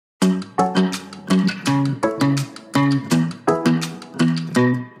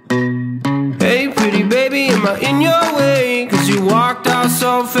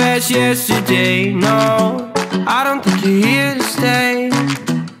fast yesterday. No, I don't think you're here to stay.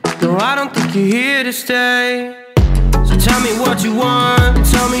 No, I don't think you're here to stay. So tell me what you want,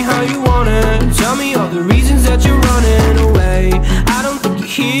 tell me how you want it. Tell me all the reasons that you're running away. I don't think you're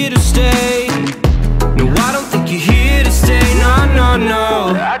here to stay. No, I don't think you're here to stay. No, no,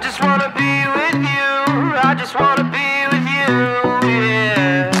 no. I just wanna be with you. I just wanna be with you,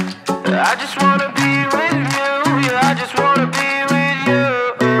 yeah. I just wanna be with you. Yeah, I just wanna be with you.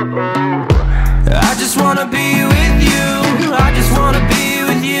 I just wanna be with you. I just wanna be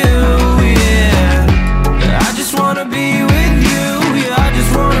with you, yeah. I just wanna be with you. Yeah, I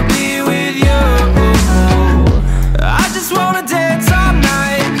just wanna be with you. I just wanna dance all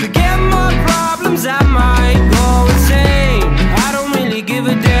night, forget my problems, I might go insane. I don't really give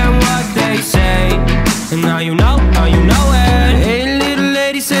a damn what they say. And now you know it. Hey, little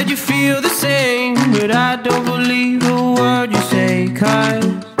lady, said you feel the same, but I don't believe a word you say. Cause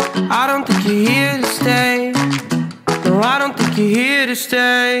I don't think you're here to stay. No, I don't think you're here to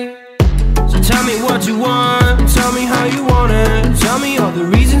stay. So tell me what you want, tell me how you want it. Tell me all the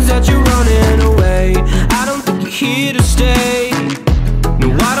reasons that you're running away. I don't think you're here to stay. No,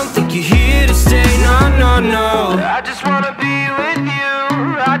 I don't think you're here to stay. No, no, no. I just wanna be with you.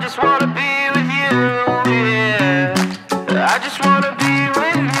 I just wanna be with you, yeah. I just wanna be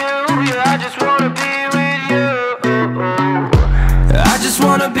with you. Yeah, I just wanna be with you. I just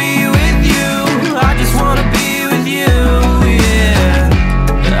wanna be with you. I just wanna be with you,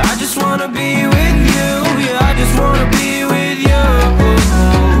 yeah. I just wanna be with you. Yeah, I just wanna be with you.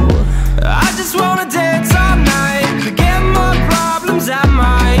 I just wanna dance all night, forget my problems, I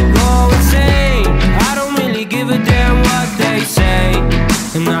might go insane. I don't really give a damn what they say.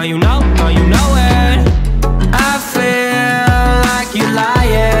 And now you know it. I feel like you're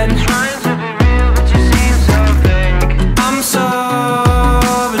lying, trying to be real, but you seem so fake. I'm so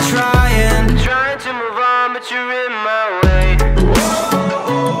over trying to move on, but you're in my way.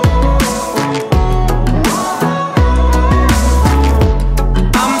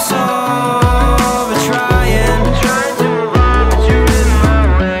 I'm so over trying to move on, but you're in my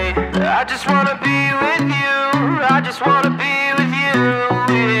way. I just wanna be with you. I just wanna be with you,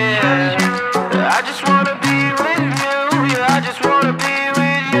 yeah. I just wanna be with you. Yeah, I just wanna be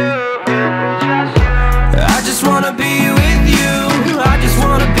with you. I just wanna be with you. I just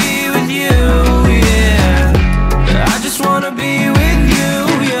wanna be with you, yeah. I just wanna be with you.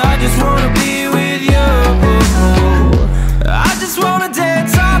 Yeah, I just wanna be with you. I just wanna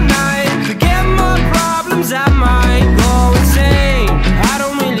dance all night, forget my problems, I might go insane. I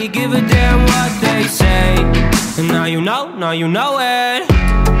don't really give a damn what they say. And now you know it.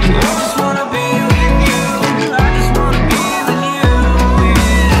 I just wanna be with you. I just wanna be with you,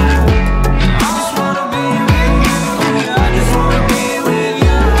 yeah. I just wanna be with you. Yeah, I just wanna be with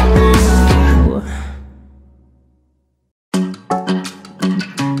you.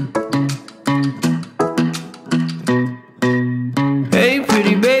 Hey,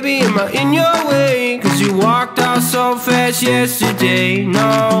 pretty baby, am I in your way? Cause you walked out so fast yesterday.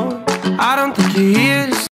 No, I don't think you're here to